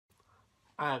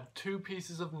I have two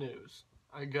pieces of news.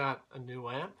 I got a new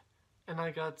amp, and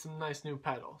I got some nice new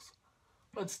pedals.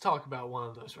 Let's talk about one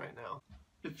of those right now.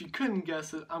 If you couldn't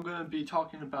guess it, I'm going to be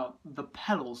talking about the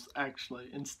pedals,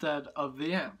 actually, instead of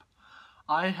the amp.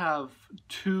 I have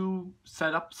two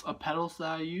setups of pedals that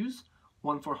I use,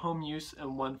 one for home use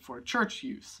and one for church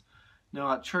use.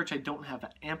 Now at church I don't have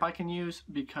an amp I can use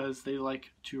because they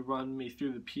like to run me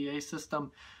through the PA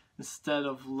system instead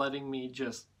of letting me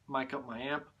just mic up my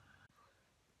amp.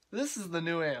 This is the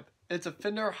new amp. It's a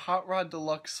Fender Hot Rod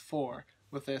Deluxe 4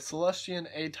 with a Celestion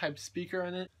A-type speaker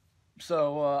in it.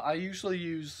 So I usually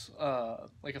use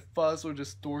like a fuzz or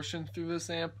distortion through this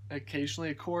amp, occasionally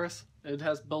a chorus. It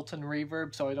has built-in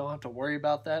reverb, so I don't have to worry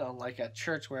about that, unlike at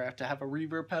church where I have to have a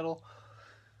reverb pedal.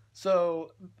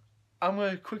 So I'm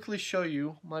going to quickly show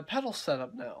you my pedal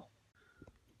setup now.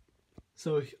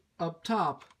 So up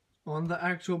top on the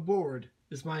actual board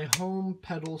is my home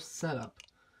pedal setup.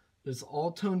 It's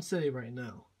all Tone City right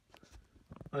now.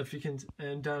 If you can,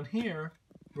 and down here,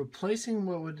 replacing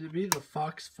what would be the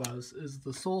Fox Fuzz is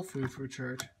the Soul Food for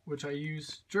church, which I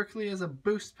use strictly as a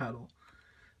boost pedal.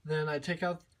 Then I take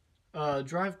out a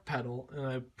drive pedal and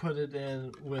I put it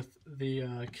in with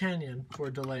the Canyon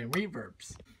for delay and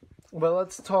reverbs. Well,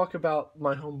 let's talk about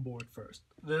my home board first.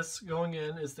 This going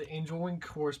in is the Angel Wing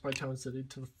Chorus by Tone City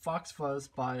to the Fox Fuzz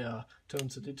by Tone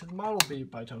City to the Model B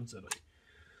by Tone City.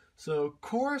 So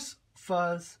chorus,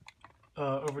 fuzz,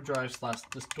 overdrive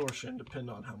 / distortion, depend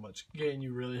on how much gain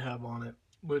you really have on it,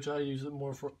 which I use it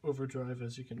more for overdrive,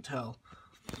 as you can tell.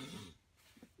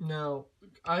 Now,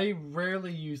 I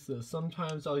rarely use this.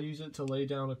 Sometimes I'll use it to lay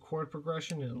down a chord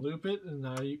progression and loop it, and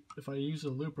if I use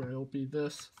a looper, it'll be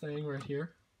this thing right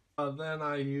here. Then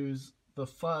I use the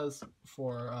fuzz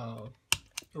for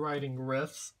writing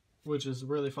riffs, which is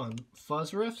really fun.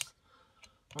 Fuzz riffs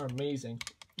are amazing.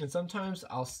 And sometimes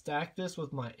I'll stack this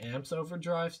with my amps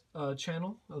overdrive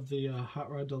channel of the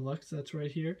Hot Rod Deluxe that's right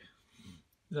here.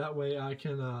 That way I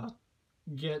can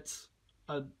get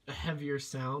a heavier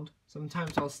sound.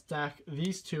 Sometimes I'll stack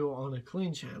these two on a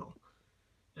clean channel,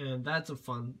 and that's a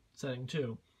fun setting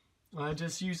too. I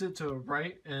just use it to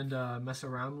write and mess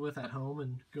around with at home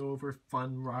and go over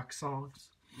fun rock songs.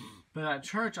 But at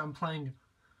church I'm playing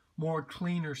more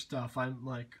cleaner stuff.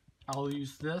 I'll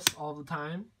use this all the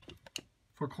time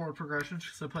for chord progressions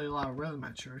because I play a lot of rhythm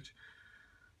at church.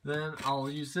 Then I'll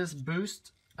use this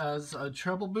boost as a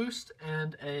treble boost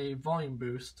and a volume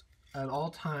boost at all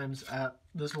times.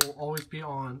 This will always be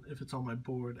on if it's on my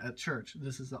board at church.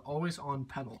 This is the always on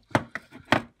pedal.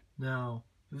 Now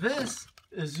this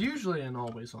is usually an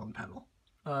always on pedal.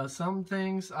 Some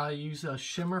things I use a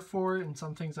shimmer for, and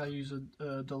some things I use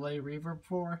a delay reverb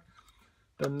for.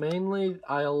 But mainly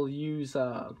I'll use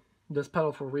this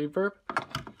pedal for reverb.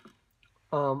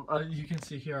 You can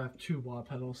see here I have two wah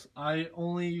pedals. I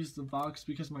only use the Vox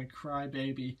because my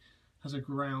Crybaby has a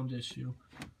ground issue.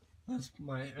 That's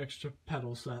my extra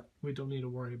pedal set we don't need to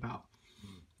worry about.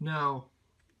 Now,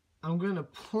 I'm going to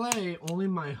play only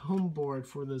my home board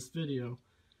for this video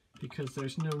because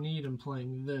there's no need in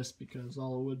playing this because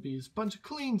all it would be is a bunch of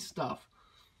clean stuff.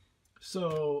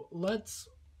 So let's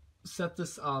set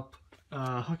this up,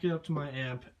 hook it up to my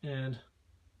amp, and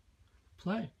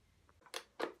play.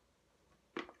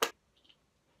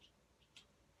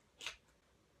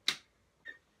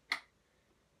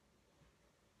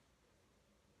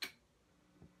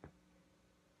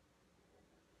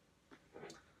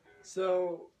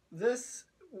 So this,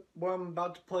 what I'm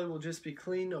about to play, will just be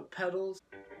clean, no pedals.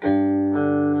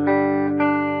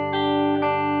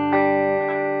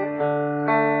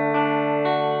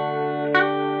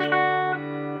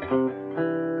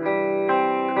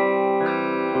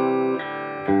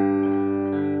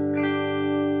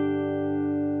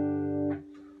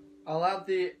 I'll add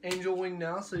the Angel Wing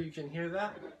now so you can hear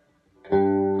that.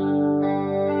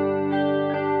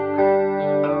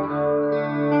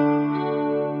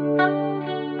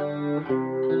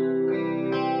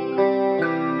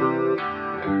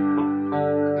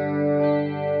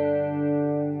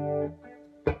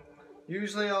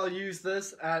 Usually I'll use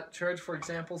this at church. For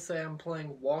example, say I'm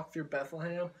playing Walk Through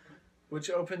Bethlehem, which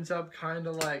opens up kind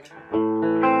of like...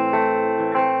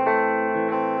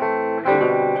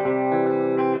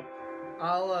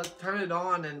 I'll turn it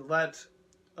on and let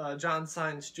John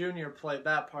Sines Jr. play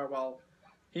that part while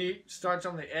he starts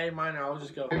on the A minor. I'll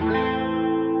just go...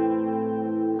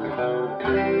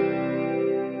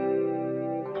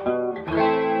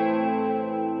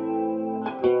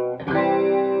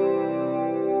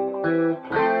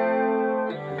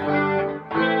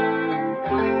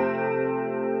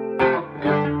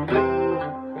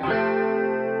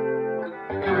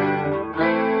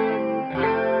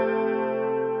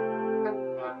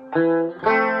 Which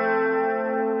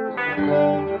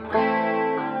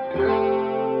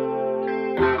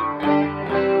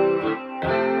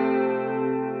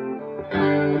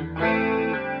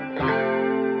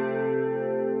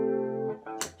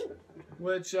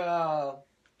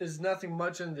is nothing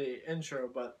much in the intro,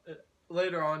 but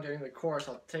later on during the chorus,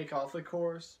 I'll take off the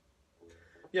chorus.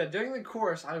 Yeah, during the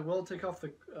chorus, I will take off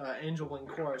the Angel Wing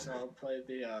chorus, and I'll play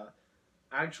the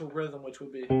actual rhythm, which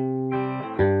would be.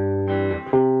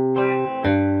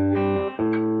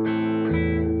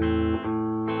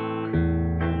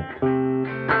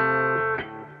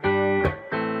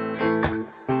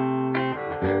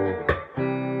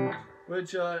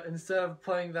 Which, instead of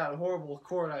playing that horrible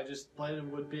chord I just played, it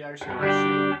would be actually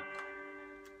a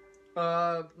G.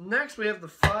 Next we have the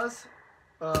fuzz.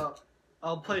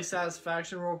 I'll play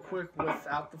Satisfaction real quick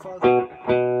without the fuzz.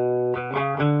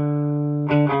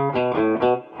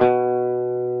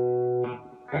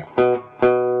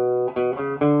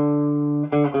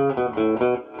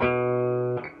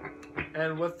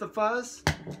 And with the fuzz.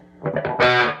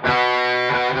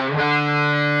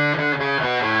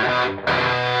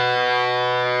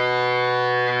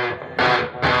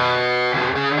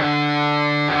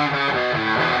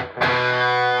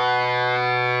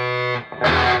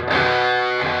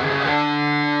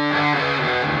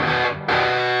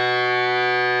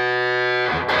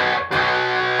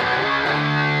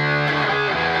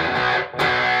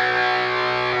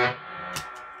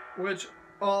 Which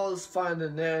all is fine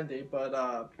and dandy,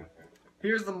 but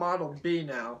here's the Model B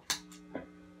now.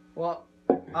 Well,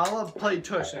 I'll play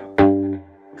Tush now.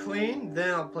 Clean,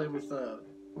 then I'll play with the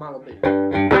Model B.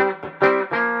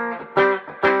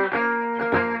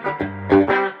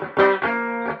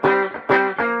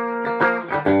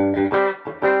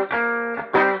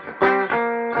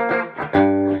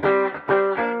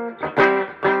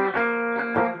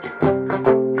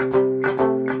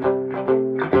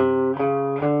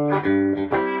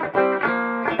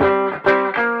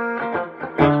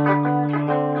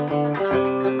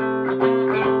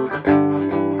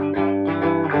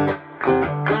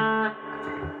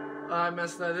 I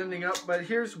messed that ending up, but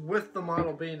here's with the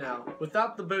Model B now.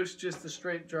 Without the boost, just the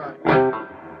straight drive.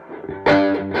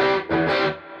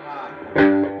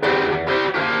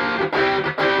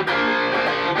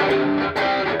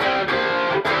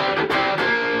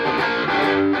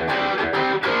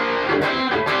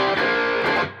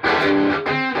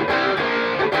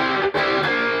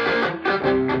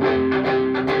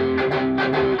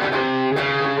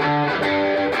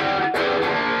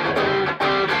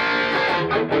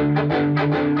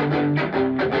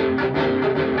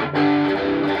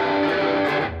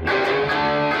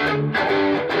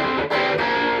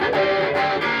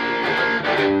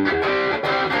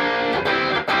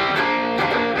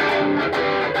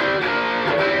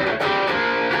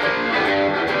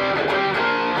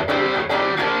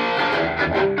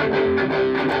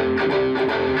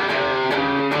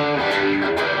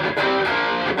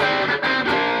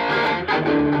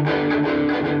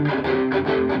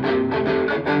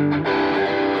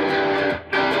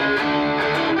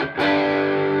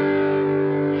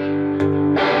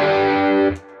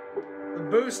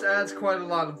 Boost adds quite a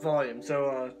lot of volume,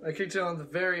 so I kicked it on the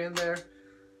very end there.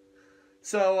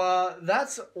 So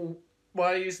that's what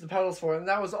I used the pedals for, and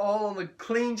that was all on the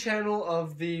clean channel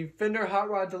of the Fender Hot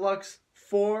Rod Deluxe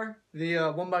 4, the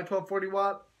 1x12 40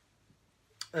 watt,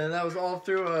 and that was all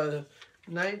through a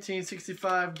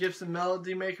 1965 Gibson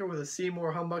Melody Maker with a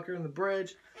Seymour humbucker in the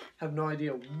bridge. Have no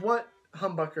idea what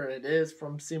humbucker it is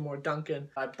from Seymour Duncan.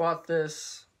 I bought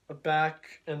this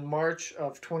back in March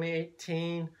of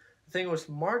 2018. I think it was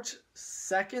March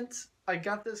 2nd I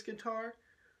got this guitar.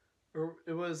 Or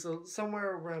it was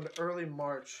somewhere around early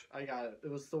March I got it. It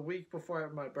was the week before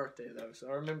my birthday though, so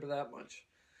I remember that much.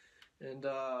 And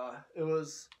it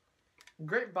was a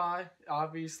great buy.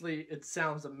 Obviously it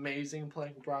sounds amazing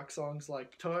playing rock songs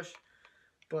like Tush.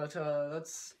 But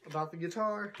that's about the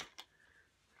guitar.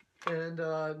 And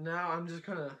now I'm just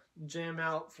gonna jam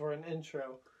out for an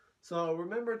intro. So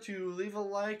remember to leave a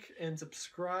like and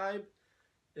subscribe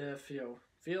if you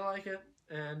feel like it,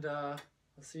 and I'll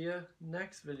see you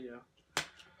next video.